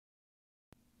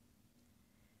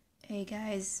Hey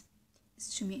guys,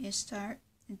 it's Shumi Ishtar,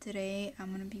 and today I'm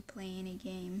gonna be playing a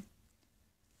game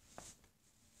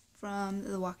from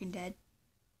The Walking Dead.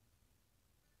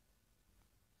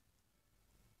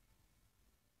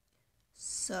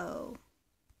 So,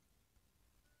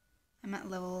 I'm at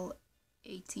level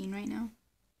 18 right now.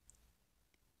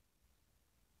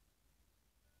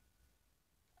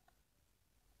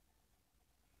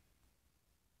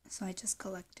 So I just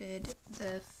collected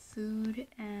the food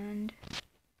and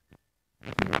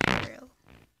material.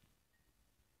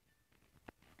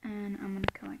 And I'm gonna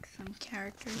collect some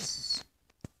characters.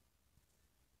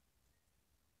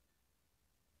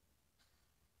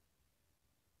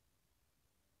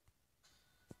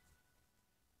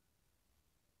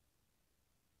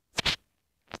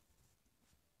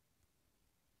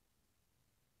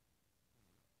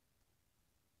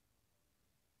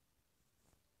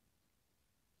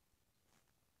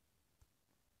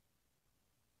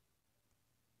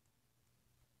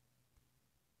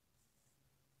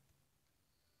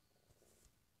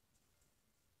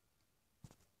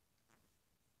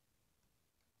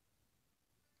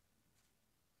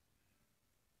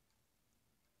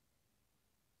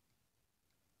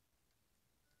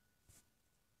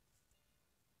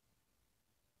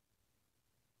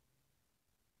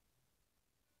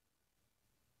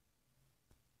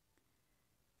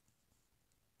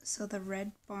 So the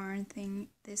red barn thing,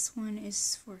 this one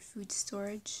is for food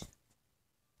storage.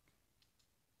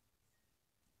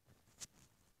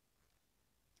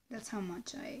 That's how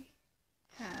much I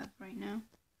have right now.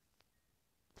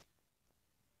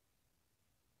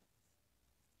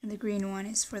 And the green one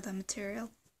is for the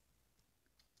material.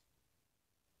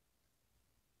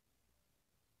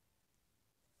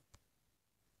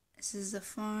 This is the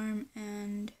farm,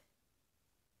 and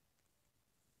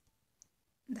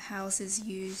the house is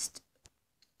used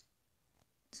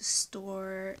to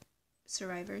store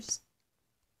survivors.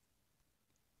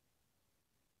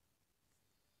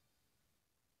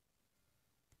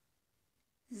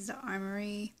 This is the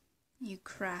armory. You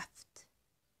craft.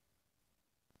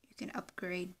 You can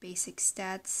upgrade basic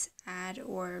stats, add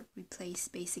or replace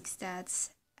basic stats,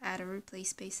 add or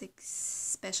replace basic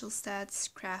special stats,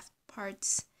 craft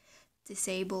parts,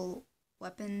 disable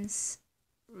weapons,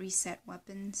 reset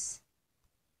weapons.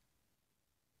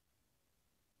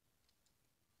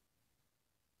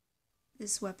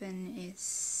 This weapon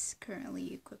is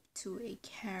currently equipped to a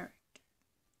character.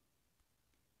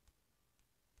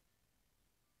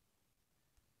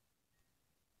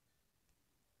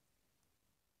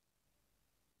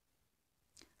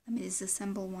 Let me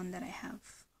disassemble one that I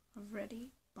have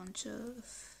already. Bunch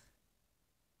of,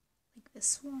 like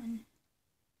this one.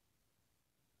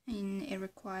 And it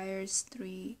requires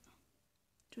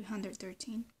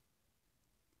 313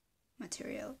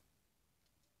 material.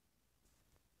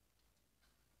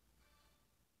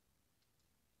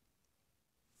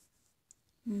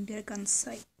 Get a gun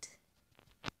sight.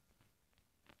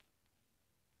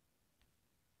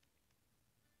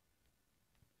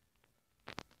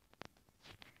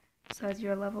 So as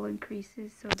your level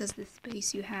increases, so does the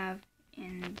space you have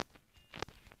in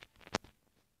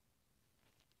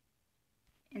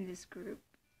this group.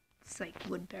 It's like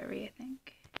Woodbury, I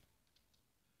think.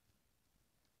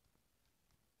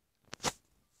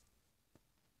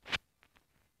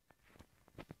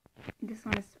 This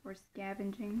one is for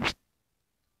scavenging.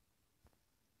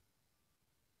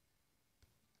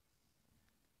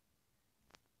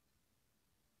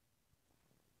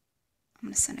 I'm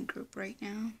gonna send a group right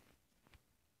now.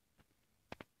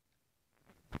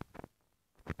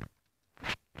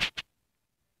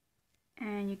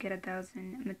 And you get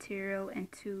 1,000 material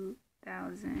and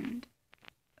 2,000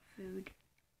 food.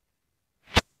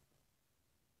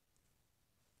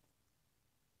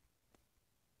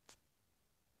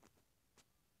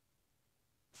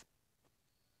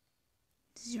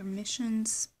 This is your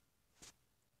missions.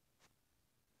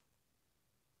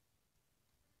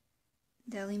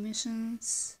 Daily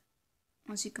missions.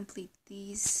 Once you complete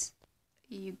these,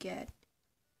 you get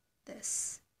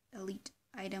this elite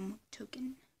item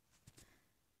token,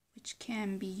 which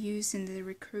can be used in the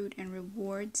recruit and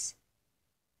rewards.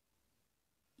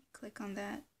 You click on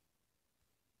that.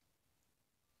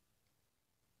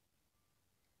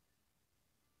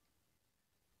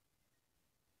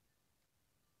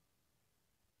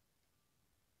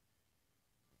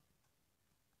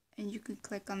 And you can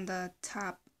click on the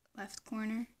top left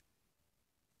corner.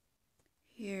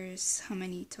 Here's how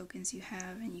many tokens you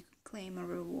have, and you can claim a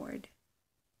reward.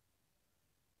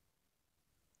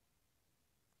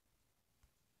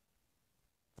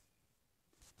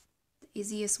 The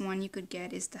easiest one you could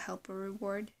get is the helper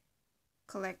reward.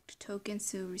 Collect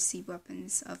tokens to receive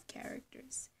weapons of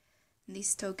characters. And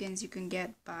these tokens you can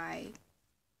get by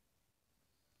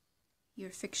your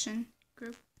fiction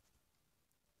group,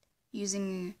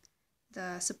 using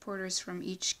the supporters from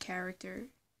each character,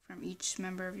 from each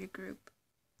member of your group.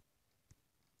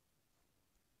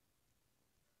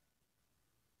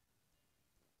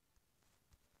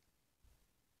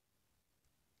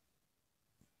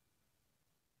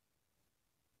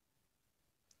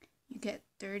 You get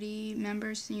 30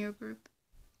 members in your group.